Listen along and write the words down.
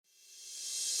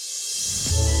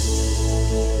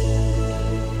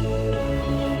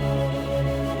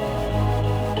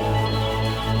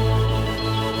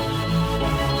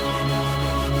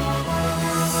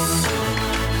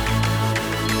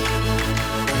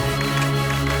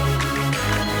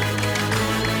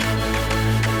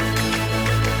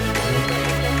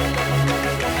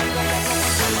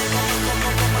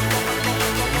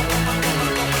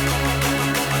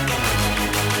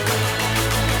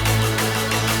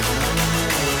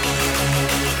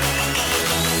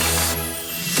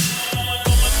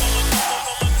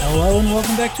Hello and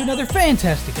welcome back to another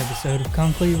fantastic episode of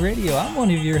Conclave Radio. I'm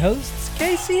one of your hosts,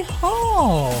 Casey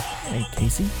Hall. Hey,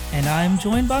 Casey. And I'm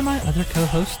joined by my other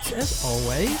co-hosts, as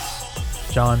always.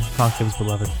 John, Conclave's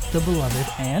beloved. The beloved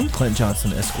and... Clint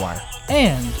Johnson, Esquire.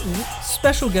 And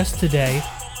special guest today,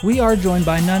 we are joined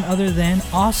by none other than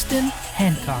Austin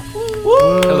Hancock.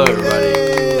 Woo! Hello, everybody.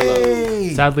 Hello.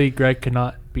 Sadly, Greg could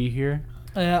not be here.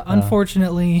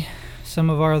 Unfortunately, some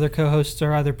of our other co-hosts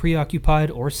are either preoccupied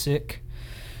or sick.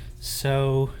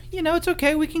 So, it's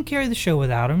okay. We can carry the show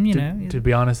without him, To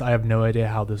be honest, I have no idea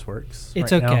how this works.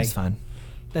 It's right okay. now. It's fine.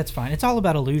 That's fine. It's all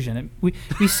about illusion. We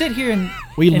sit here and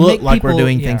We and look make like we're people-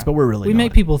 doing yeah. things, but we're really We not.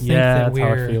 make people think Yeah, that that's how I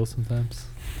we're feel sometimes.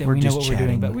 that We're we know just what we're doing,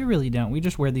 chatting. but we really don't. We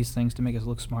just wear these things to make us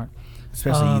look smart.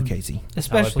 Especially you, Um, Casey.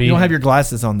 Especially be. You don't have your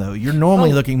glasses on, though. You're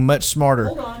normally Oh. looking much smarter,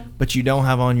 Hold on. but you don't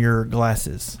have on your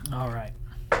glasses. All right.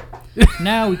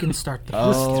 Now we can start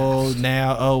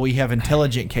the We have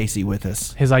intelligent Casey with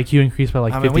us. His IQ increased by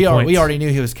like 50 we points. already knew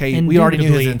he was Casey. We already knew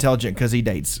he was Indubitably. intelligent because he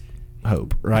dates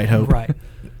Hope, right? Hope, Right.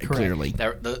 Clearly.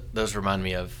 Those remind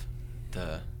me of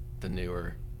the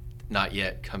newer, not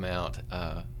yet come out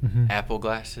Apple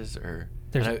glasses or.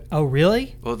 Oh,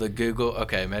 really? Well, the Google.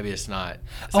 Okay, maybe it's not.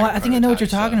 It's Oh, like I think I know what you're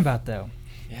prototype talking stuff. about, though.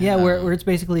 Yeah, where it's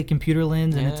basically a computer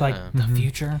lens and it's like Yeah. the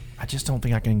future. I just don't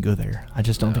think I can go there. I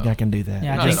just don't think I can do that.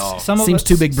 Yeah, Not I think at all. some of Seems us-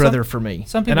 too big some- brother for me.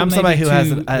 some And people I'm may somebody be who has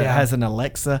too- has an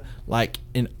Alexa like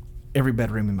in every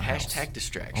bedroom in my house. Hashtag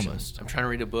distraction. Almost. I'm trying to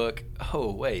read a book.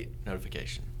 Oh wait,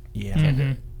 notification. Yeah.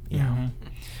 Mhm. Yeah. Mhm.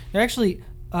 They're actually,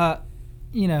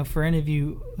 for any of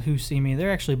you who see me,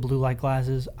 they're actually blue light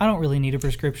glasses. I don't really need a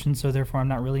prescription, so therefore I'm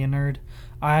not really a nerd.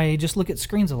 I just look at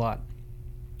screens a lot.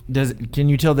 Can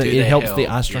you tell that Do it they helps help? the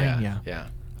eye strain? Yeah.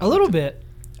 A little bit.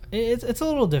 It's a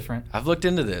little different. I've looked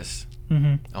into this.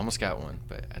 Mm-hmm. I almost got one,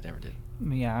 but I never did.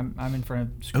 Yeah, I'm in front of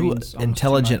Ooh, screens. almost too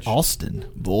intelligent much. Austin.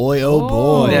 Boy, oh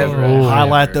boy. Never.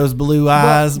 Highlight Never. those blue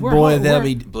eyes. we're- boy, we're- that'll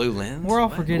be. Blue lens. We're all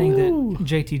What? forgetting Ooh. that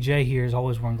JTJ here is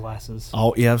always wearing glasses.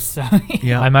 Oh, yes. So,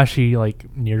 Yeah. I'm actually like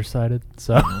nearsighted,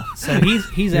 so so he's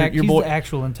Your he's boy- the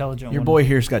actual intelligent Your one. boy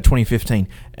here's got 2015.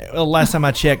 Well, last time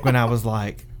I checked when I was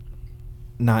like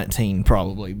 19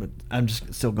 probably, but I'm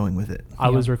just still going with it. I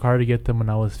was required to get them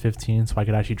when I was 15 so I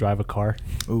could actually drive a car.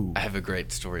 Ooh, I have a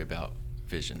great story about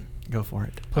vision. go for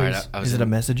it. All right, Please. I was Is it in- a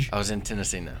message? I was in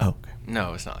Tennessee now. Oh, okay.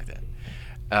 No, it's not like that.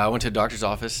 I went to a doctor's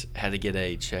office, had to get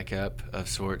a checkup of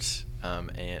sorts, and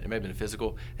it may have been a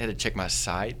physical. They had to check my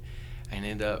sight, and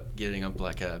ended up getting up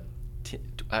like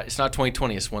it's not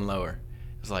 20/20, it's one lower.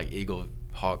 It was like Eagle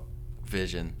Hawk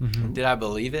vision. Mhm. Did I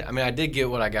believe it? I mean, I did get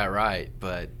what I got right,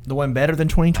 but The one better than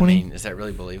I 2020? mean, is that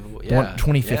really believable? The Yeah, one-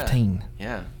 2015.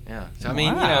 Yeah. So I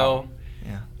mean, Wow.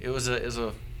 Yeah. it was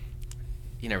a.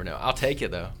 You never know. I'll take it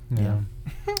though. Yeah.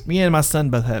 Me and my son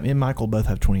both have, me and Michael both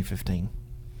have 2015.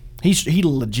 He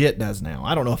legit does now.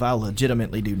 I don't know if I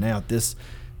legitimately do now at this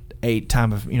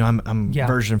time of, I'm Yeah.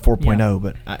 version 4.0,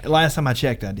 but last time I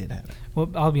checked, I did have it. Well,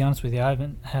 I'll be honest with you. I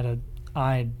haven't had an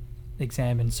eye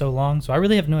exam in so long, so I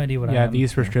really have no idea what I Yeah, am.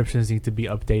 these prescriptions need to be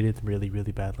updated really,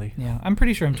 really badly. Yeah, I'm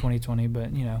pretty sure I'm 2020, but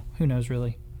who knows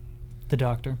really? The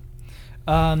doctor.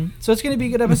 So it's going to be a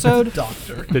good episode.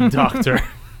 Doctor. The doctor.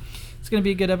 It's going to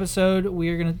be a good episode. We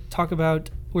are going to talk about.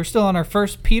 We're still on our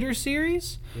first Peter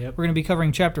series. Yep. We're going to be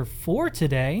covering chapter 4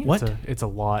 today. What? It's a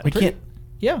lot. We can't,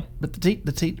 Yeah. but we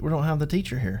don't have the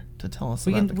teacher here to tell us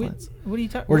We about can. the class. What are you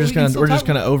talking? We're just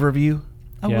gonna overview.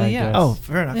 Oh Yeah, well, I yeah. guess. Oh,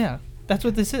 fair enough. Yeah. That's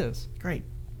what this is. Great.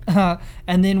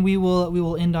 And then we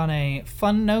will end on a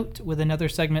fun note with another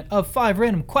segment of 5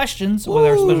 random questions with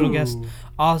our special guest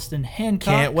Austin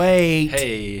Hancock. Can't wait.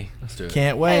 Hey, let's do it.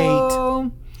 Can't wait.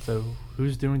 Hello. So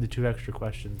who's doing the 2 extra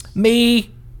questions? Me.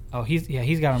 Oh, he's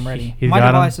got them ready. He's My got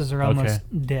 'em? devices are almost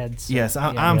dead. So, Yes,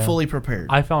 I'm Yeah. fully prepared.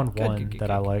 I found Good, one good, good, that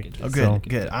good, I good, liked. good. Oh, so-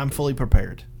 good. I'm fully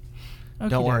prepared.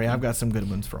 Don't worry, Okey-dokey. I've got some good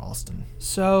ones for Austin.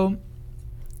 So,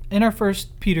 in our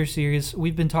first Peter series,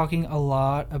 we've been talking a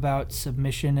lot about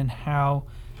submission and how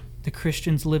the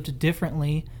Christians lived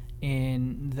differently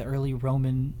in the early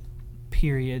Roman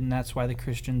period, and that's why the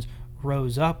Christians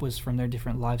rose up was from their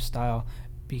different lifestyle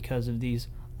because of these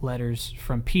letters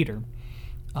from Peter.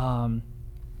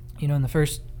 In the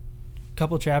first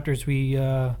couple chapters, we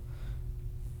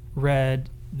read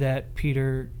that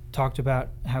Peter talked about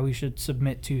how we should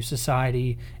submit to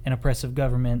society and oppressive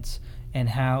governments, and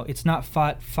how it's not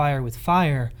fight fire with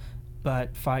fire,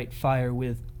 but fight fire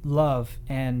with love,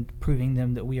 and proving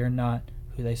them that we are not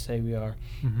who they say we are.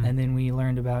 Mhm. And then we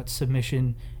learned about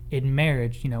submission in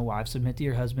marriage. Wives, submit to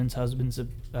your husbands. Husbands,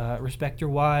 respect your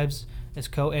wives as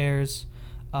co-heirs.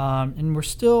 And we're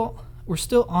still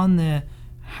on the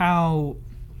how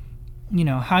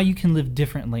you can live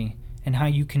differently and how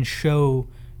you can show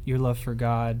your love for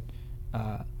God,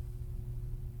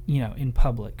 in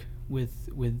public with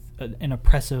an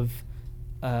oppressive,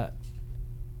 I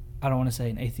don't want to say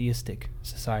an atheistic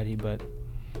society, but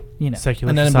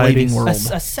Secular an society unbelieving world.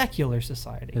 a secular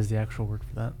society is the actual word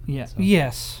for that. Yeah. So.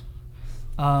 Yes.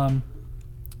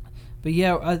 But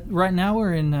yeah, right now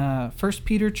we're in 1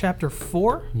 Peter chapter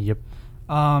 4. Yep.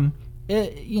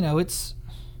 It's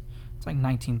like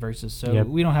 19 verses, so Yep.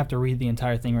 we don't have to read the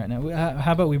entire thing right now.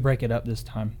 How about we break it up this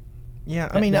time? Yeah,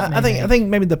 I That- mean, that I may think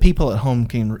maybe the people at home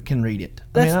can read it.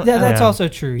 That's Yeah. also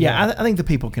true. Yeah, I think the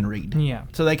people can read. Yeah.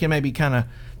 So they can maybe kind of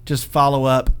just follow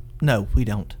up. No, we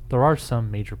don't. There are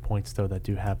some major points though that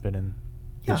do happen in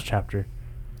this Yeah. chapter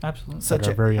Absolutely. So- that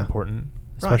are very yeah. important,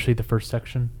 Right. especially the first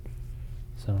section.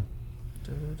 So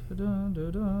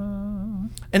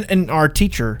And our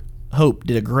teacher Hope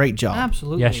did a great job.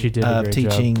 Absolutely. yeah, she did a Of great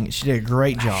teaching. job. She did a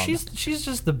great job. She's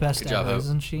just the best Good job, ever, Hope.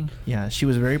 isn't she? Yeah, she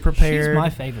was very prepared. She's my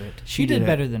favorite. She She did did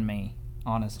better than me,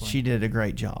 honestly. She did a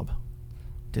great job.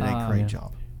 Did a great Yeah.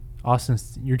 job. Austin,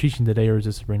 you're teaching today, or is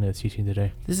it Sabrina that's teaching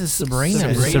today? This is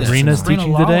Sabrina. Sabrina's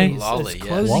teaching today? Lawley is Lawley,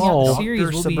 closing yes. out the Wow. series.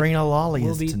 Dr. Sabrina Lawley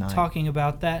We'll is be tonight. talking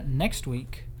about that next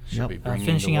week. She'll Yep. be bringing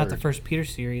Finishing out the word. First Peter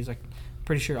series. I'm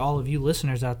pretty sure all of you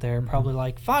listeners out there are probably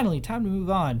like, finally, time to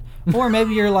move on. Or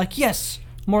maybe you're like, yes,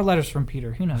 more letters from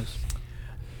Peter. Who knows?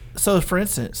 So, for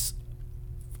instance,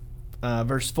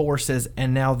 verse 4 says,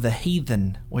 "And now the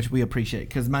heathen," which we appreciate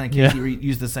because mine and Casey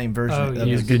use the same version Oh, of yeah. the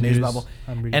Use Good News Bible.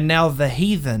 I'm reading. And now the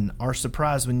heathen are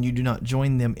surprised when you do not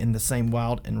join them in the same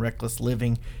wild and reckless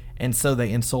living, and so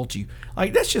they insult you.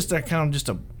 Like, that's just a kind of just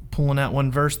a pulling out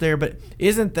one verse there, but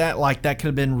isn't that like that could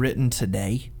have been written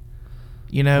today?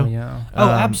 You know? Oh, yeah. Oh, Um,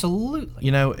 absolutely.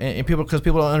 You know, and people, because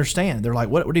people don't understand. They're like,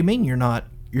 what do you mean you're not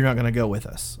going to go with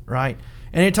us, right?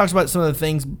 And it talks about some of the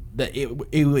things that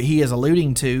he is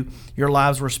alluding to. Your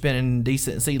lives were spent in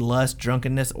indecency, lust,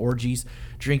 drunkenness, orgies,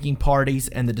 drinking parties,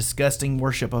 and the disgusting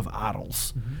worship of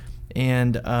idols. Mm-hmm.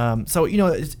 And so,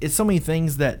 it's so many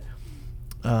things that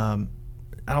I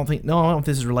don't know if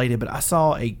this is related, but I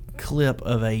saw a clip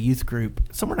of a youth group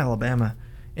somewhere in Alabama,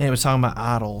 and it was talking about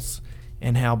idols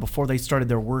and how before they started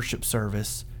their worship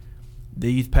service,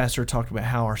 the youth pastor talked about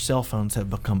how our cell phones have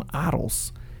become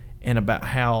idols, and about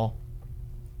how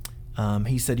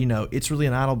he said, it's really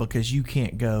an idol because you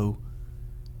can't go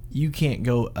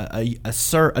a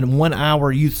 1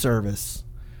 hour youth service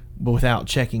without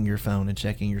checking your phone and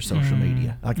checking your social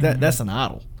media. Like that's an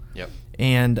idol. Yep.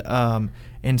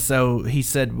 And so he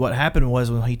said what happened was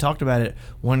when he talked about it,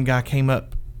 one guy came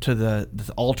up to the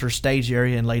altar stage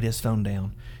area and laid his phone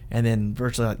down. And then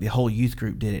virtually like the whole youth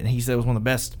group did it. And he said it was one of the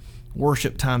best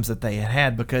worship times that they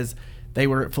had because they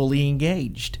were fully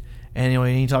engaged. And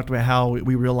he talked about how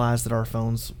we realized that our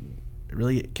phones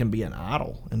really can be an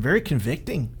idol and very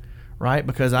convicting, right?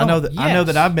 Because I know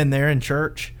that I've been there in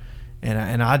church,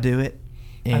 and I do it.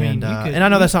 And I mean, and I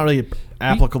know that's not really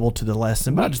applicable to the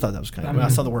lesson, but I just thought that was kind of. I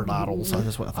saw the word idol, so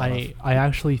that's what I thought of. I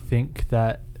actually think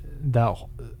that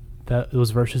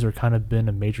those verses are kind of been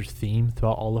a major theme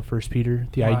throughout all of 1 Peter.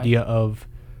 The Right. idea of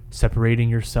separating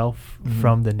yourself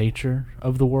from the nature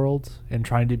of the world and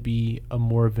trying to be a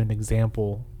more of an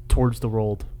example towards the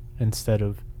world instead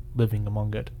of living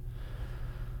among it.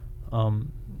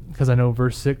 Because I know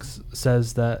verse 6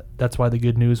 says that's why the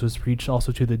good news was preached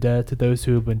also to the dead, to those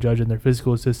who have been judged in their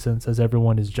physical existence, as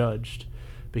everyone is judged.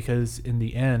 Because in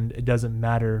the end, it doesn't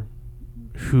matter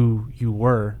who you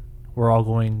were. We're all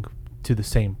going to the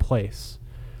same place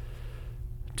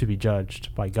to be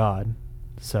judged by God.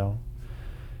 So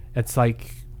it's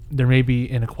like there may be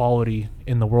inequality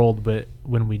in the world, but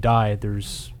when we die, there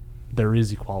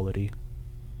is equality.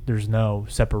 There's no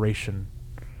separation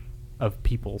of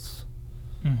peoples.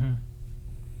 Mm-hmm.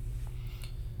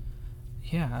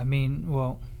 Yeah, I mean,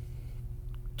 well,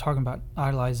 talking about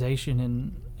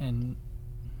idolization and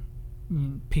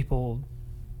people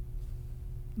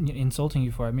insulting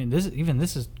you for it. I mean, this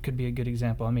could be a good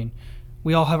example. I mean,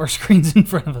 we all have our screens in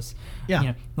front of us.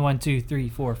 Yeah. The 1, 2, 3,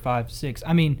 4, 5, 6.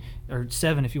 I mean, or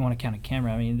 7 if you want to count a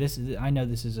camera. I mean, I know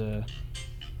this is a.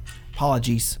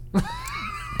 Apologies.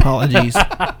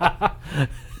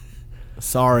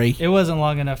 Sorry. It wasn't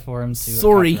long enough for him to.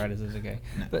 Sorry. Copyright us, it's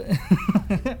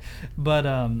okay. But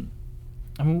I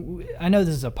mean, I know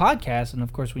this is a podcast, and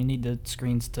of course we need the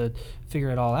screens to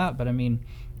figure it all out. But I mean,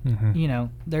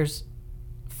 there's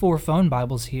 4 phone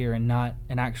Bibles here and not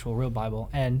an actual real Bible,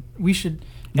 and we should.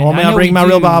 Normally I bring my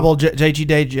real Bible.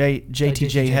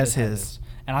 JTJ has his.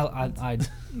 And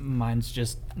mine's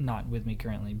just not with me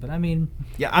currently. But I mean,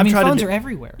 Yeah, I mean, tried to phones do- are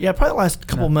everywhere. Yeah, probably the last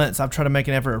couple No. months I've tried to make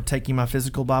an effort of taking my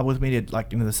physical Bible with me to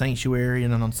like into the sanctuary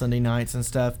and then on Sunday nights and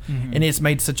stuff, Mhm. and it's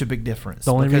made such a big difference.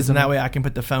 The only because reason- that way I can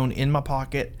put the phone in my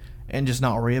pocket and just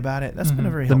not worry about it. That's been a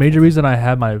Mhm. very The helpful major thing. reason I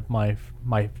have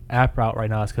my app out right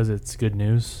now is because it's Good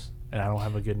News, and I don't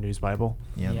have a Good News Bible.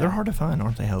 Yeah, Yeah. they're hard to find,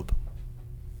 aren't they? Hope.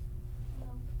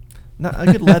 Not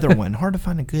a good leather one. Hard to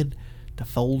find a good, the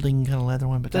folding kind of leather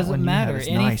one. But that Doesn't one you have matter. is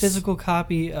Any nice. physical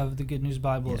copy of the Good News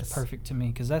Bible Yes. is perfect to me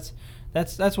because that's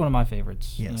one of my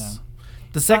favorites. you Yes. know.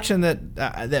 The section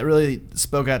that really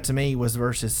spoke out to me was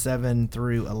verses 7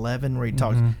 through 11, where he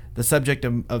talks. Mhm. The subject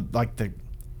of like the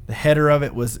header of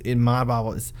it was in my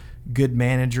Bible is good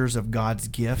managers of God's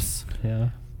gifts, Yeah.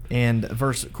 and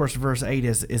verse 8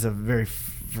 is a very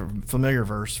familiar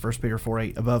verse. 1 Peter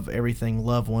 4:8. Above everything,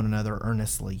 love one another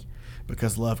earnestly,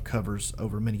 because love covers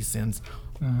over many sins.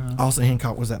 Uh-huh. Austin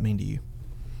Hancock, what does that mean to you?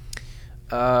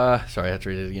 Sorry, I have to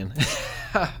read it again.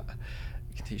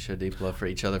 Continue to show deep love for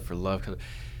each other, for love.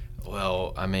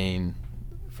 Well, I mean,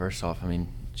 first off,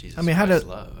 Jesus I mean, how Christ's to?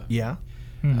 love Yeah.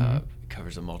 Mhm.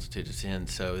 covers a multitude of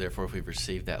sins. So therefore, if we've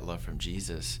received that love from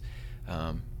Jesus,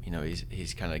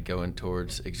 he's kind of going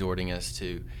towards exhorting us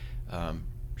to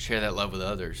share that love with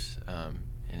others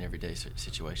in everyday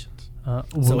situations.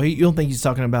 So you don't think he's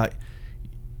talking about?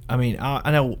 I mean,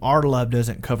 I know our love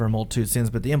doesn't cover a multitude of sins,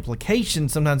 but the implication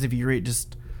sometimes, if you read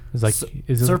just It's like,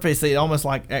 is it, surface, it almost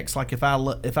like acts like if I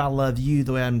love you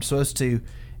the way I'm supposed to,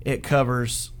 it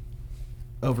covers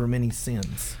over many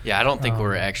sins. Yeah, I don't think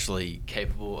we're Um, actually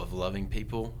capable of loving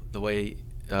people the way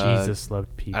Jesus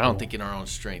loved people? I don't think in our own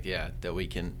strength, that we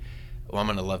can. Well, I'm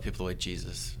going to love people the way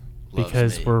Jesus loves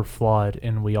because me. we're flawed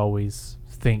and we always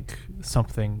think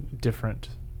something different.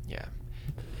 Yeah.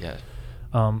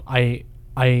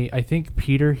 I think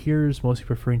Peter here is mostly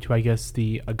referring to, I guess,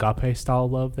 the agape style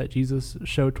love that Jesus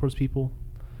showed towards people.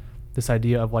 This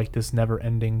idea of like this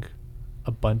never-ending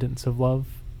abundance of love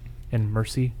and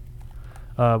mercy.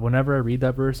 Whenever I read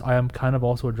that verse, I am kind of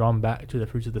also drawn back to the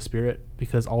fruits of the Spirit,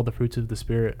 because all the fruits of the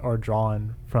Spirit are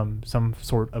drawn from some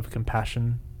sort of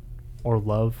compassion or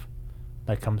love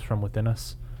that comes from within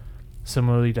us.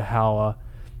 Similarly to how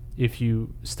if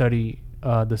you study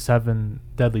the 7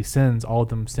 deadly sins, all of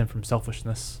them stem from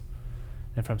selfishness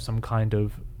and from some kind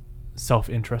of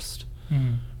self-interest.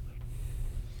 Mhm.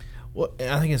 Well,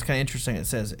 I think it's kind of interesting. It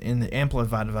says in the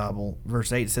Amplified Bible,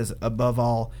 verse 8 says, above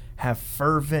all, have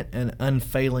fervent and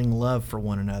unfailing love for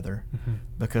one another,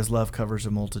 because love covers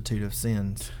a multitude of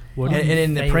sins. What- And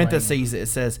in the Unfailing. parentheses, it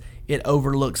says, it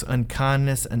overlooks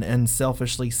unkindness and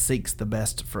unselfishly seeks the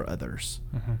best for others.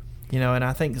 Mhm. You know, and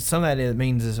I think some of that it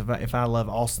means is if I love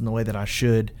Austin the way that I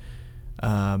should,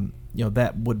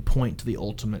 that would point to the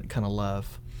ultimate kind of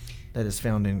love that is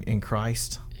found in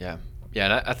Christ. Yeah,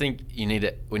 and I think we need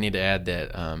to add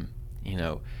that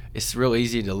it's real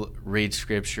easy to read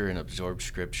Scripture and absorb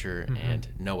Scripture and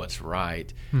know what's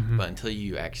right, but until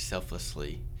you act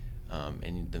selflessly,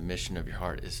 and the mission of your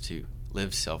heart is to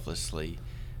live selflessly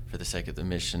for the sake of the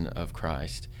mission of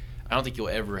Christ, I don't think you'll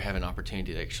ever have an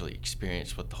opportunity to actually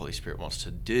experience what the Holy Spirit wants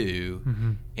to do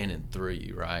in and through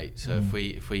you, right? So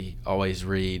if we always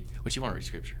read, which you want to read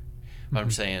Scripture, but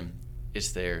I'm saying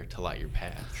it's there to light your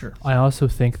path. Sure. I also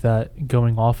think that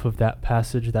going off of that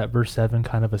passage, that verse 7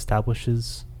 kind of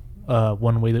establishes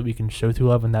one way that we can show through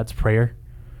love, and that's prayer.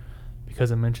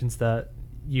 Because it mentions that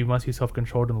you must be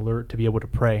self-controlled and alert to be able to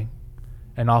pray.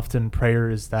 And often prayer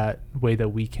is that way that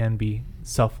we can be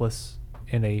selfless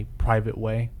in a private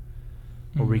way,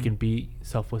 or we Mhm. can be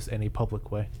selfless in a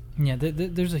public way. Yeah,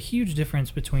 there's a huge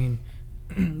difference between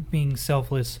being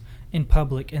selfless in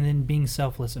public and then being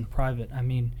selfless in private. I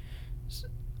mean,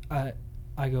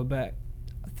 I go back,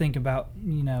 think about,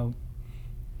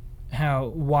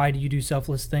 why do you do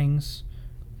selfless things?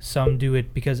 Some do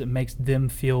it because it makes them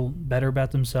feel better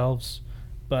about themselves.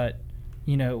 But,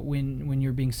 when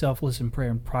you're being selfless in prayer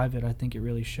in private, I think it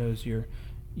really shows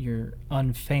your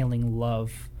unfailing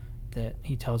love that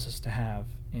he tells us to have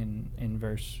in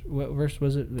verse. What verse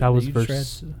was it? That was you verse.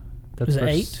 just read? That's Was it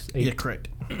verse 8? Yeah, correct.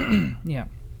 Yeah.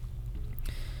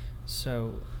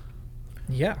 So,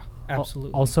 yeah,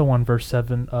 absolutely. Also on verse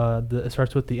 7, it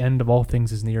starts with the end of all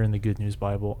things is near in the Good News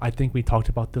Bible. I think we talked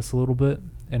about this a little bit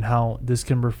and how this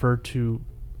can refer to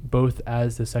both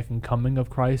as the second coming of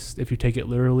Christ, if you take it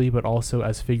literally, but also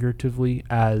as figuratively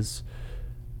as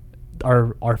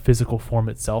our physical form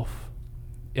itself.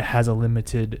 It has a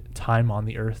limited time on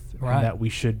the earth, Right. and that we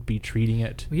should be treating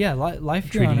it Yeah,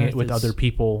 life here on treating earth it with is other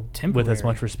people with as temporary.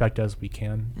 much respect as we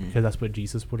can, Mm. because that's what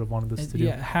Jesus would have wanted us to do.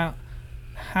 Yeah,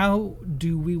 how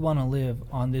do we want to live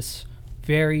on this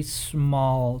very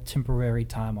small temporary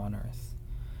time on earth,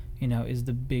 is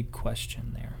the big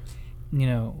question there.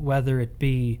 Whether it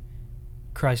be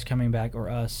Christ coming back or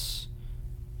us,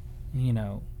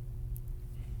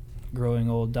 growing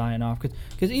old, dying off.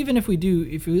 Because even if we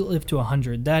live to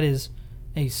 100, that is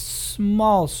a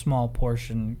small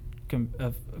portion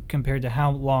compared to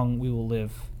how long we will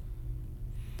live.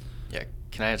 Yeah,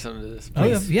 can I add something to this? Oh,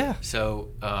 Please? yeah. So,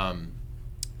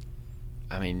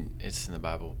 it's in the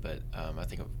Bible, but I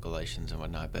think of Galatians and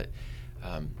whatnot. But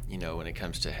when it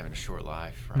comes to having a short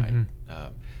life, right?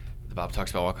 The Bible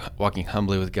talks about walking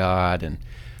humbly with God and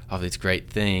all these great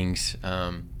things.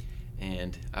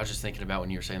 And I was just thinking about when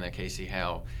you were saying that, Casey,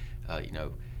 how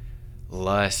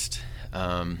lust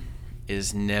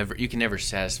is never. You can never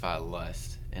satisfy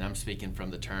lust, and I'm speaking from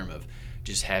the term of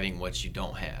just having what you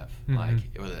don't have, like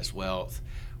whether that's wealth,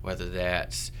 whether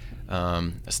that's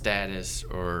a status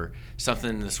or something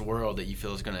in this world that you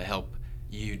feel is going to help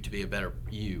you to be a better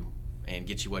you and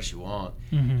get you what you want.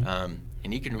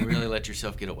 And you can really let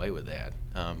yourself get away with that,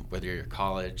 whether you're in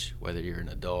college, whether you're an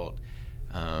adult,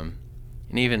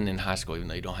 and even in high school, even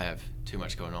though you don't have too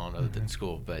much going on other than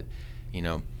school. But,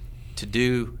 to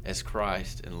do as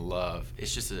Christ and love,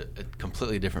 it's just a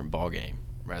completely different ballgame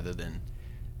rather than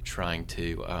trying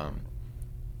to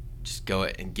just go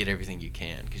and get everything you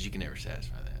can, because you can never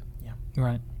satisfy that. Yeah.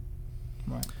 Right.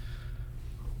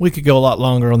 We could go a lot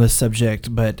longer on this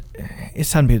subject, but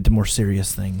it's time to get to more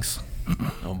serious things.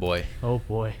 Oh boy.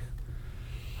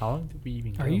 How long did we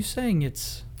even go? Are you saying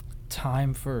it's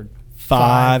time for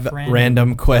 5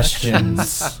 random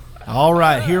questions? All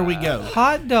right, here we go.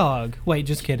 Hot dog. Wait,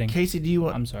 just kidding. Casey, do you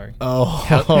want? I'm sorry. Oh,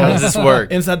 How does this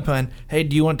work? Inside pun. Hey,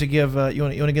 do you want to give? You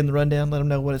want to give them the rundown? Let them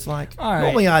know what it's like. All right.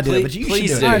 Normally I do, Please- but you please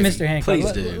should do. All do right, it. Mr. Hancock.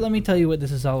 Please do. Let me tell you what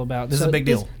this is all about. This is a big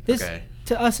deal. Okay.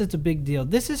 To us, it's a big deal.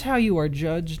 This is how you are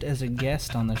judged as a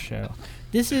guest on the show.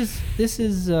 This is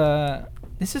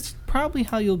probably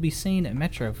how you'll be seen at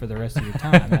Metro for the rest of your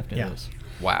time after Yeah. this.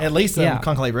 Wow. At least on Yeah.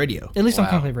 Conclave Radio. At least on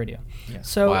Wow. Conclave Radio. Yeah.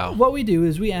 So Wow. what we do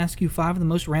is we ask you 5 of the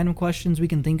most random questions we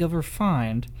can think of or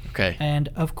find. Okay. And,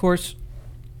 of course,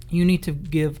 you need to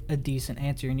give a decent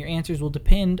answer. And your answers will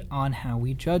depend on how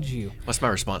we judge you. What's my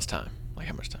response time? Like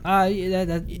how much time? I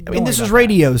mean, this is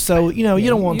radio, so you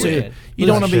don't want you're to. good. You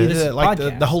don't want to be This is the, like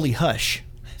the podcast. holy hush.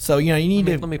 So you need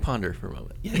Let to. me ponder for a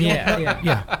moment.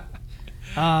 Yeah.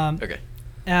 Okay.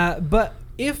 But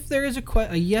if there is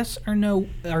a yes or no,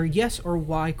 or yes or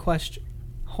why question,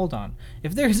 hold on.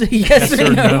 If there's a yes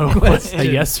or no question, A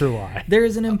yes or why? there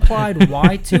is an implied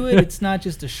why to it. It's not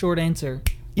just a short answer.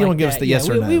 You don't like give us that. the yes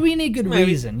or no. We need good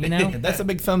reason, That's a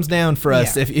big thumbs down for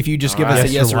us Yeah. if you just give All us a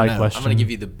right. yes or why no. question. I'm going to give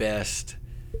you the best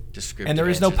descriptive And there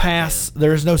is no answers I pass. can.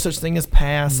 There is no such thing as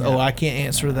pass. No. Oh, I can't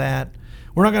answer that.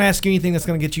 We're not going to ask you anything that's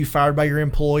going to get you fired by your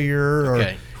employer, or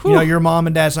Okay. your mom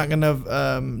and dad's not going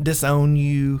to disown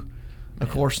you. Of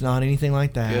course not. Anything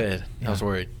like that. Good. Yeah. I was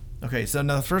worried. Okay, so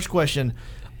now the first question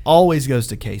always goes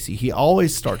to Casey. He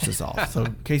always starts us off. So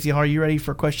Casey, are you ready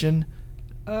for question?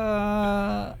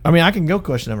 I mean, I can go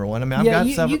question number 1. I mean, I've yeah, got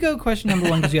you, several. you go question number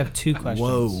 1 because you have 2 questions.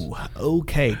 Whoa.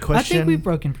 Okay. I Question. think we've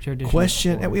broken tradition.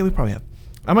 Question. before. We probably have.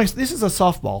 This is a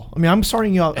softball. I mean, I'm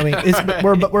starting you off. I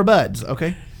mean, we're buds.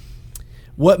 Okay.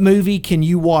 What movie can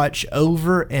you watch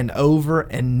over and over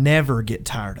and never get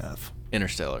tired of?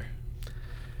 Interstellar.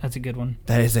 That's a good one.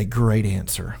 That is a great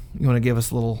answer. You want to give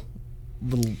us a little?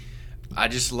 I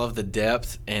just love the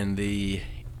depth and the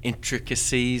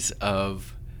intricacies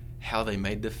of how they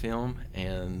made the film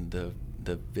and the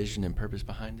vision and purpose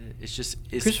behind it.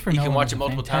 Christopher you Nolan can watch is it a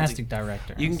multiple times. fantastic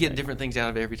director. You can I'd get say. different things out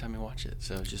of it every time you watch it.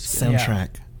 So it's just good. Soundtrack.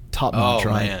 Top notch, Oh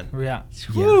right? man. Yeah.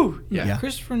 Woo! Yeah. Yeah.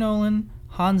 Christopher Nolan,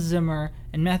 Hans Zimmer,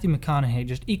 and Matthew McConaughey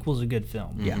just equals a good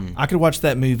film. Yeah. Mhm. I could watch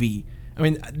that movie. I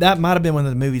mean, that might have been one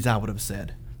of the movies I would have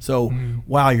said. So,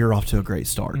 wow, you're off to a great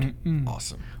start.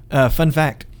 Awesome. Fun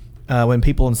fact: when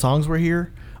People in Songs were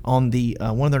here on the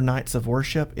one of their nights of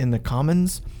worship in the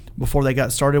Commons, before they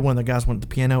got started, one of the guys went to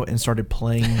the piano and started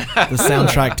playing the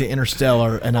soundtrack to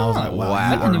Interstellar, and I was like, "Wow, Wow.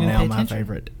 I you didn't are even now pay my attention.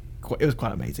 favorite." It was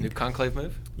quite amazing. New conclave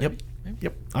move? Yep. Maybe?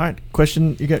 Yep. All right.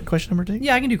 Question. You got question number 2?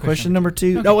 Yeah, I can do Question number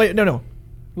 2. Okay. No, wait. No.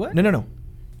 What? No.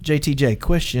 JTJ.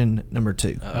 Question number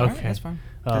 2. All right, Okay. that's fine.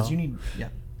 Because you need. Yeah.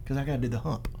 Because I got to do the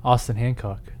hump. Austin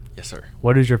Hancock. Yes, sir.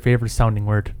 What is your favorite sounding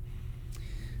word?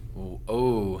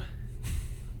 Oh.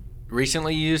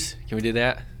 Recently used? Can we do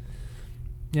that?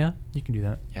 Yeah, you can do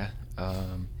that. Yeah. I think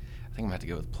I'm going to have to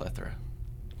go with plethora.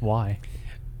 Why?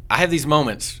 I have these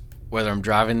moments, whether I'm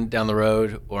driving down the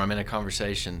road or I'm in a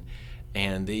conversation,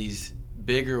 and these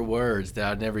bigger words that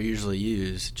I'd never usually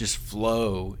use just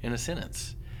flow in a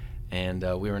sentence. And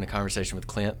we were in a conversation with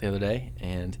Clint the other day,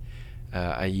 and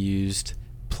I used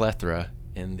plethora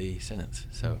in the sentence.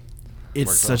 So It's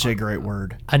works such well. a great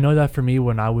word. I know that for me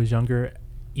when I was younger,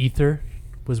 ether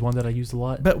was one that I used a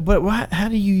lot. But how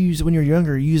do you use when you're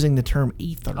younger using the term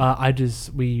ether?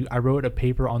 I wrote a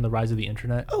paper on the rise of the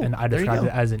internet, Oh, and I there you described go.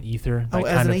 it as an ether. Oh, That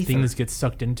as kind an of ether. things get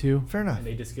sucked into. Fair enough. And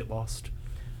they just get lost.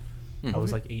 Mhm. I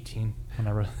was like 18 when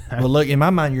I wrote that. Well, look, in my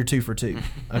mind, you're 2 for 2.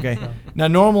 Okay. Now,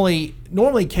 normally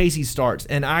Casey starts,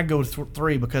 and I go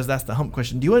 3 because that's the hump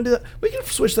question. Do you want to do that? We can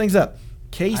switch things up.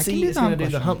 I can Casey do is the going hump to do the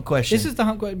question. hump question. This is the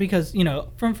hump question because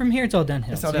from here it's all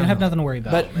downhill. It's So all you don't have downhill. nothing to worry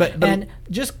about. But and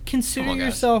just consider Come on, guys.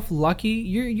 yourself lucky.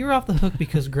 You're off the hook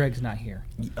because Greg's not here.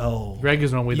 oh, Greg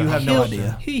is normally the You have hump no question.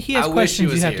 idea. He has I wish he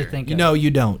questions was you have here. to think you of. know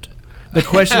you don't. The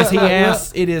questions he Well,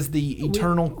 asks, it is the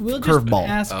eternal We'll just curveball.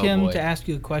 ask Oh, him boy. to ask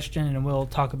you a question, and we'll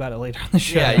talk about it later on the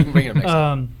show. Yeah, you can bring it up next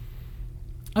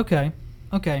time.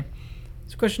 Okay.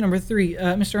 So question number 3,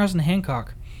 Mr. Hudson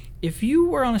Hancock, if you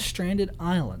were on a stranded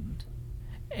island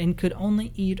and could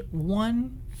only eat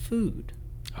one food,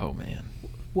 Oh man.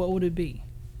 what would it be?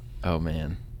 Oh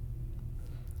man.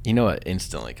 You know what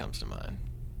instantly comes to mind?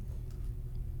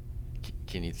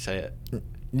 Can you say it?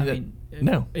 I mean,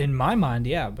 no. In my mind,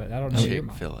 yeah, but I don't know your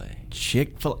mind. Chick-fil-A.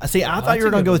 Chick-fil-A. See, I thought that's you were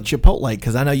a going to good go with Chipotle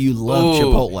because I know you love I Ooh. was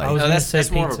Chipotle No, gonna that's say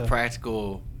more of pizza. a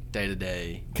practical day to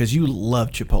day. because you love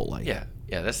Chipotle. Yeah,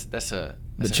 that's a The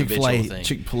that's a Chick-fil-A, habitual thing.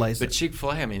 Chick-fil-A. But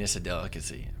Chick-fil-A, I mean, it's a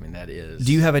delicacy. I mean, that is.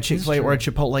 Do you have a Chick-fil-A or a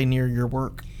true. Chipotle near your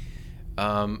work?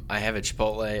 I have a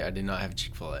Chipotle. I do not have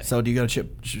Chick-fil-A. So do you go to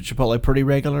Chipotle pretty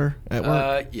regular at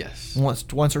work? Yes.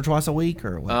 Once or twice a week,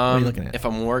 or what are you looking at? If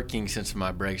I'm working, since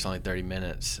my break's only 30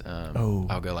 minutes,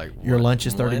 I'll go like Your lunch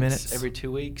is 30 once minutes? every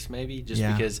 2 weeks, maybe, just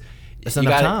Yeah. because That's you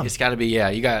enough gotta, time. It's got to be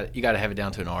you got to have it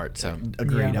down to an art. So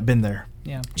Agreed. Yeah. I've been there.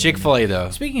 Yeah. Chick-fil-A though.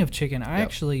 Speaking of chicken, I Yep.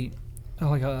 actually,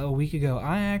 like a week ago,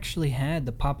 I actually had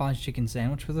the Popeyes chicken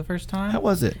sandwich for the first time. How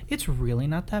was it? It's really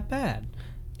not that bad.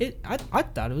 I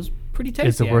thought it was pretty tasty.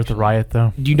 Is it worth a actually. riot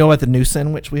though? Do you know what the new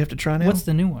sandwich we have to try now? What's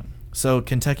the new one? So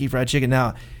Kentucky Fried Chicken.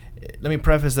 Now, let me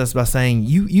preface this by saying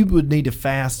you would need to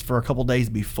fast for a couple days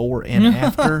before and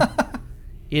after.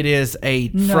 It is a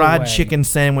No fried way. chicken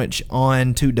sandwich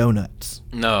on 2 donuts.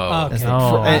 No. Okay. That's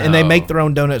Oh. and they make their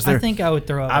own donuts. I They're- think I would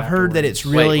throw up. I've heard that it's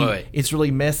afterwards. really wait. it's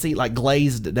really messy, like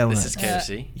glazed donuts. This is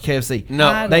KFC. KFC. No,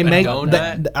 I They don't make. know.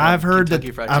 donut. I've heard Kentucky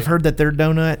that. Fried I've Chicken. heard that their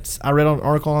donuts. I read an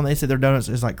article on. They said their donuts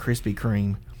is like Krispy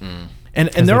Kreme. Mm. And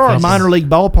Because there they're are Christmas. minor league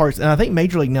ballparks, and I think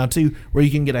Major League now too, where you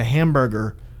can get a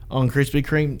hamburger on Krispy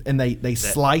Kreme, and they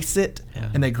slice it Yeah.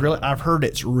 and they grill it. I've heard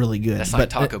it's really good. That's like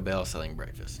Taco Bell selling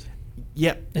breakfast.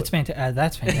 Yep. It's fantastic.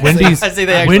 That's fantastic. Wendy's. I see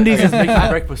they actually- Wendy's is okay. making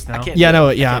breakfast now. I can't- Yeah, no,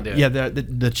 I yeah, can't do it. yeah.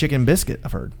 The chicken biscuit.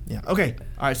 I've heard. Yeah. Okay.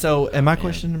 All right. So, am I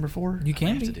question number 4? You can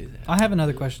have be. to do that. I have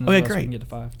another question. Okay, as well, so we great. can get to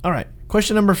 5. All right.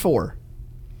 Question number 4.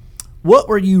 What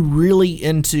were you really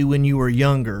into when you were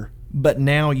younger, but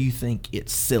now you think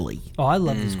it's silly? Oh, I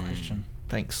love this question.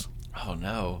 Thanks. Oh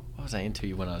no, what was I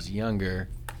into when I was younger?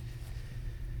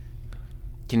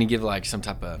 Can you give like some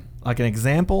type of Like an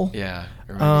example? yeah?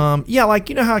 or maybe- Yeah, like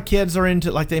you know how kids are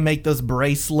into like they make those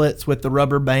bracelets with the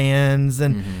rubber bands,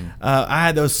 and I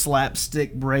had those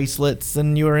slapstick bracelets,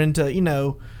 and you were into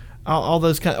all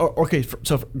those kind. Okay,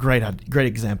 great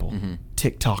example.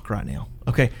 TikTok right now.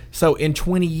 Okay, so in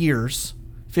 20 years,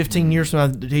 15 years from now,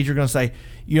 the teacher going to say,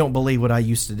 "You don't believe what I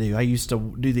used to do. I used to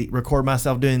record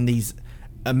myself doing these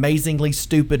amazingly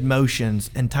stupid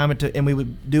motions and time it to, and we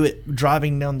would do it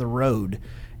driving down the road."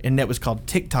 And that was called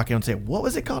TikTok. And I would say, what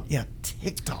was it called? Yeah,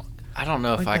 TikTok. I don't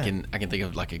know if Like I that. can think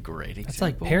of like a great example. It's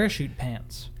like parachute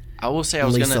pants. I will say I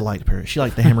was Lisa gonna liked Paris. She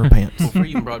liked the hammer pants. before you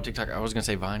even brought up TikTok. I was gonna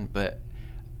say Vine, but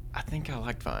I think I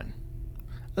liked Vine.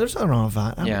 There's nothing wrong with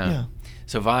Vine. Yeah.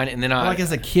 So Vine, and then I Like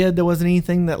as a kid, there wasn't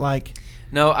anything that like.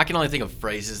 no, I can only think of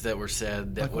phrases that were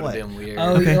said that Like would have what? been weird.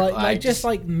 Oh, Okay. like just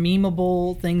like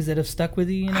memeable things that have stuck with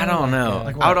you. I don't know.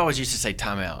 Like I what? would always used to say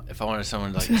timeout if I wanted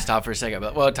someone to like stop for a second.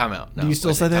 But well, timeout. No, Do you still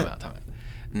wait, say that? Timeout.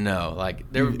 No, like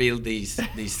there would be these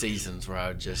seasons where I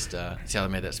would just see how they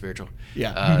made that spiritual.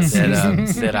 Yeah.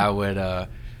 That I would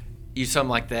use something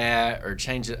like that or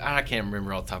change it. I can't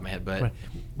remember off the top of my head, but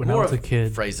When I more was a of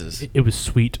kid, phrases. it was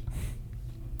sweet.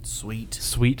 Sweet.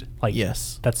 Sweet. Like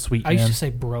Yes. that's sweet. I used man. to say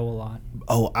bro a lot.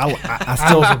 Oh, I I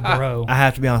still. was a bro. I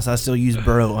have to be honest. I still use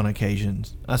bro on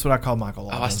occasions. That's what I call Michael.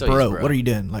 Oh, I Often. still use bro. bro. What are you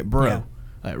doing? Like bro. Yeah.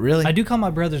 Like really? I do call my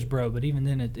brothers bro, but even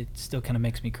then it still kind of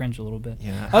makes me cringe a little bit.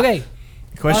 Yeah. Okay.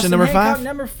 Question Austin number Hancock, 5.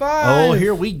 Number 5. Oh,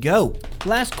 here we go.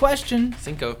 Last question.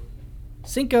 Cinco.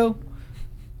 Cinco.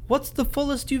 What's the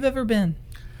fullest you've ever been?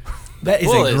 That is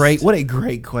Fullest. what a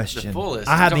great question. The fullest.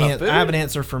 I have You're talking about I have an food?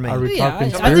 answer for me. Are we Yeah, talking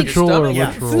I think spiritual or stomach- Yeah,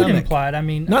 literal? food implied. I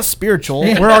mean, Not spiritual.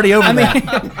 We're already over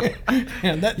that.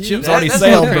 That ship's already That's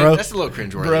sailed, a little bro. That's a little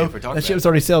cringeworthy Bro, if we're talking that ship's about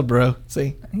already sailed, bro.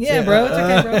 See? yeah, bro, it's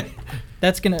okay, bro.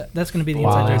 That's gonna be the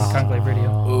inside joke of Conclave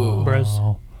Radio, Ooh. bros.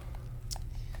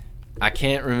 I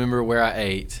can't remember where I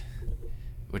ate,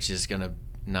 which is gonna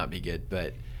not be good.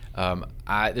 But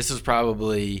this was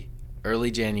probably early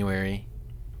January.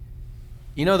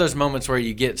 You know those moments where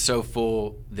you get so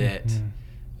full that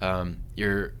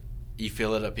you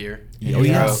feel it up here? in Oh, your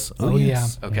yes. throat? Oh,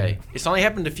 yes. Okay, it's only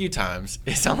happened a few times.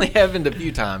 But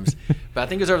I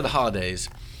think it was over the holidays.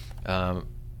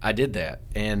 I did that,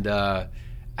 and I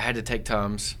had to take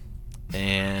Tums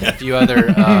and a few other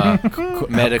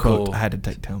medical. Quote, I had to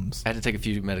take Tums. I had to take a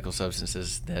few medical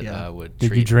substances that Yeah. would Did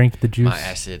treat you drink the juice? my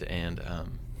acid, and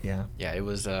Yeah. yeah, it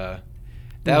was that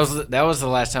was the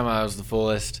last time I was the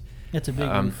fullest. It's a big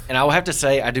oof. And I will have to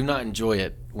say I do not enjoy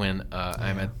it when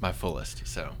I'm at my fullest.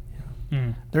 So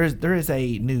Mm. There is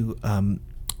a new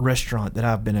restaurant that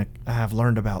I have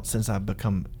learned about since I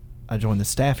joined the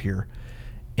staff here,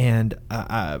 and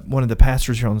one of the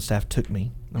pastors here on the staff took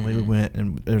me, and we went,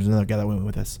 and there's another guy that went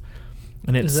with us,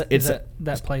 and Is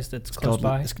that place that's close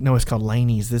by? It's called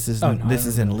Laney's. This is Oh, no, this I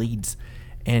is don't in know. Leeds,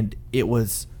 and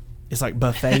it's like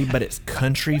buffet, but it's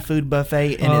country food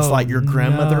buffet, and it's Oh, like your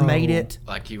grandmother no. made it.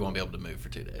 like you won't be able to move for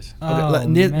 2 days. Oh,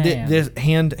 man. This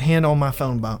hand on my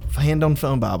phone, hand on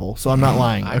phone Bible. So I'm not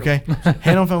lying. Okay,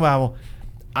 hand on phone Bible.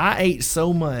 I ate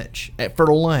so much for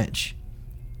lunch.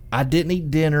 I didn't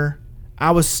eat dinner.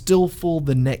 I was still full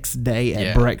the next day at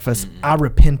Yeah. breakfast. I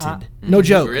repented. No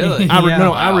joke. Really? I Yeah.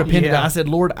 I repented. Yeah. I said,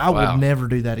 Lord, I Wow. would never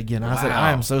do that again. I said, Wow.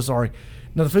 I am so sorry.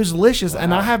 Now the food's delicious,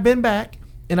 and I have been back,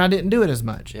 and I didn't do it as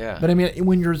much. Yeah. But I mean,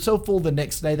 when you're so full the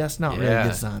next day, that's not really a Yeah.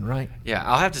 good sign, right? Yeah,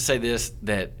 I'll have to say this,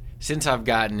 that since I've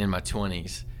gotten in my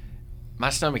 20s, my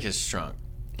stomach has shrunk.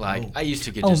 Like Oh. I used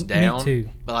to get Oh, just me down, too.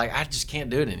 but like I just can't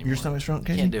do it anymore. Your stomach shrunk,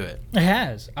 Casey? Can't do it. It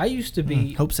has. I used to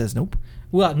be. Hope says nope.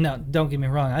 Well, no, don't get me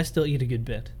wrong. I still eat a good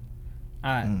bit.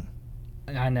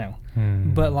 I know,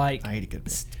 Hmm. but like I ate a good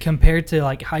bit. compared to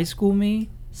like high school me,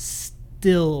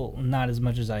 still not as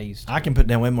much as I used to. I can put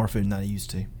down way more food than I used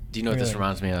to. Do you know what this Really?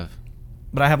 reminds me of?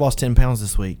 But I have lost 10 pounds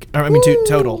this week.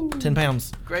 Total 10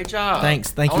 pounds. Great job. Thank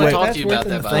I you. want Wait, to talk that's to you about worth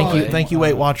that. it. By Thank the you, way. thank you,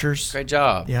 Weight Watchers. Great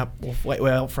job. Yep.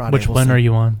 Well, Friday. Which we'll one see. are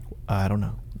you on? I don't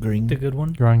know. Green. The good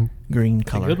one. You're on. Green The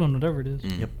color. good one, whatever it is.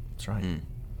 Mm. Yep, that's right. Mm.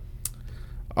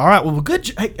 All right. Well,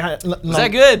 good. Hey, Was that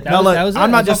good? That was it. I'm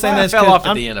It not was just on saying fire. this. I fell 'cause off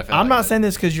at the end. I felt I'm like not that. saying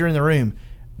this because you're in the room.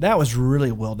 That was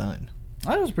really well done.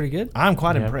 That was pretty good. I'm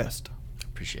quite Yep. impressed.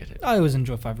 Appreciate it. I always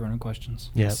enjoy 5 running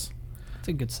questions. Yes. It's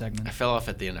a good segment. I fell off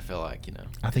at the end. I feel like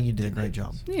I think you did a great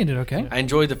job. You did okay. I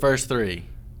enjoyed the first 3.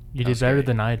 You That did was better great.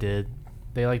 than I did.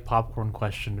 They like popcorn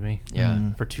questioned me.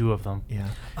 Yeah. For 2 of them. Yeah.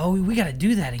 Oh, we got to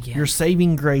do that again. Your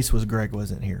saving grace was Greg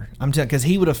wasn't here. I'm telling because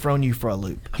he would have thrown you for a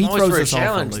loop. He I'm always for a us all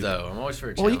challenge, loop. though. I'm always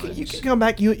for a Well, challenge. you can come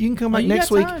back. You can come Oh, back you next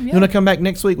got week. time, You yeah. want to come back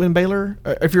next week when Baylor,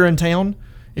 if you're in town,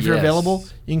 if you're Yes. available,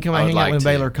 you can come I and would hang out like when to.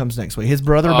 Baylor comes next week. His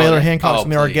brother Oh, Baylor yeah. Hancock's Oh,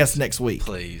 gonna be our please. guest next week.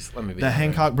 Please let me be The there.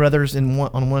 Hancock brothers on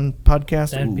one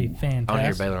podcast. That'd be Ooh. I want to hear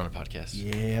fantastic. Baylor on a podcast.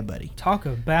 Yeah, buddy. Talk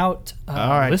about All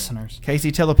right. listeners.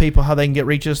 Casey, tell the people how they can get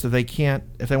reach us if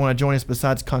they want to join us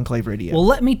besides Conclave Radio. Well,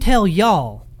 let me tell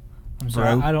y'all. I'm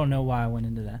sorry. Bro. I don't know why I went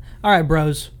into that. All right,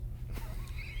 bros.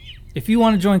 If you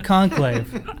want to join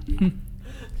Conclave,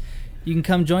 you can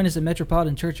come join us at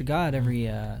Metropolitan Church of God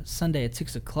every Sunday at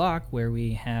 6 o'clock, where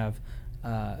we have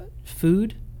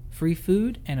food, free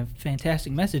food, and a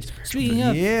fantastic message. Speaking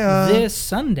of, Yeah. this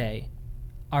Sunday,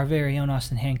 our very own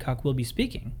Austin Hancock will be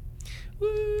speaking.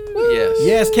 Yes.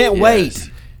 Yes, can't wait.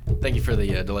 Thank you for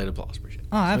the delayed applause. Appreciate it.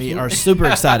 Oh, We absolutely. are super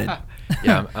excited.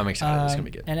 Yeah, I'm excited. It's gonna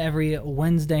be good. And every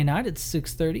Wednesday night at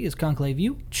 6:30 is Conclave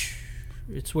U.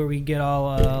 It's where we get a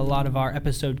lot of our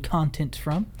episode content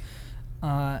from.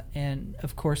 And,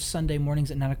 of course, Sunday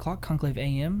mornings at 9 o'clock, Conclave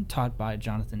AM, taught by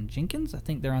Jonathan Jenkins. I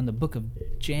think they're on the book of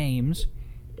James,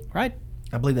 right?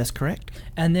 I believe that's correct.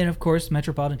 And then, of course,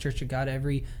 Metropolitan Church of God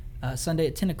every Sunday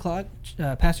at 10 o'clock.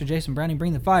 Pastor Jason Browning,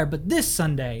 bring the fire. But this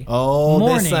Sunday Oh, this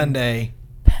morning, Sunday.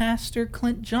 Pastor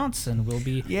Clint Johnson will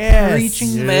be Yes.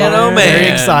 preaching. Man, fire. oh, man.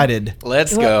 Very excited.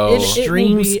 Let's Well, go. it will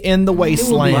Streams be- in the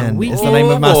wasteland we- is the name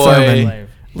of my Oh, boy. sermon.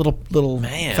 Little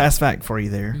Man. fast fact for you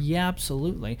there. Yeah,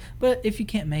 absolutely. But if you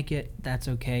can't make it, that's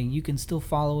okay. You can still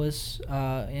follow us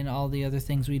in all the other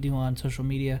things we do on social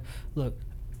media. Look,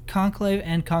 Conclave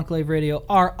and Conclave Radio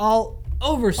are all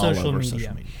over social over media.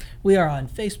 social media. We are on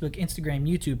Facebook, Instagram,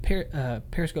 YouTube,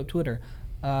 Periscope, Twitter.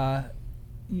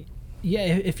 Yeah,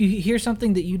 if you hear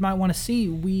something that you might want to see,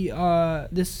 we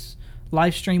this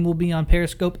Live stream will be on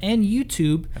Periscope and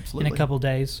YouTube in Absolutely. a couple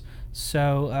days.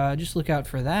 So just look out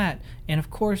for that. And, of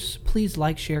course, please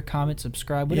like, share, comment,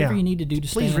 subscribe, whatever Yeah. you need to do to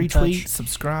Please stay in retweet, touch.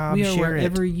 subscribe, We are share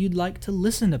wherever it. you'd like to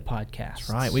listen to podcasts. That's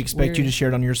right. We expect you to share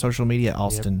it on your social media,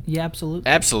 Austin. Yeah, absolutely.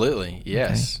 Absolutely.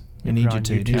 Yes. We need If you you're to. on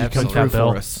Need YouTube, you to come click through that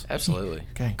bell. for us. Absolutely.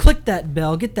 Okay. Click that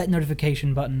bell, get that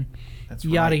notification button, That's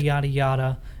yada, right. yada,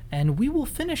 yada. And we will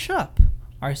finish up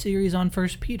our series on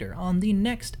 1 Peter on the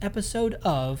next episode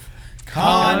of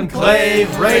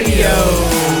Conclave Radio.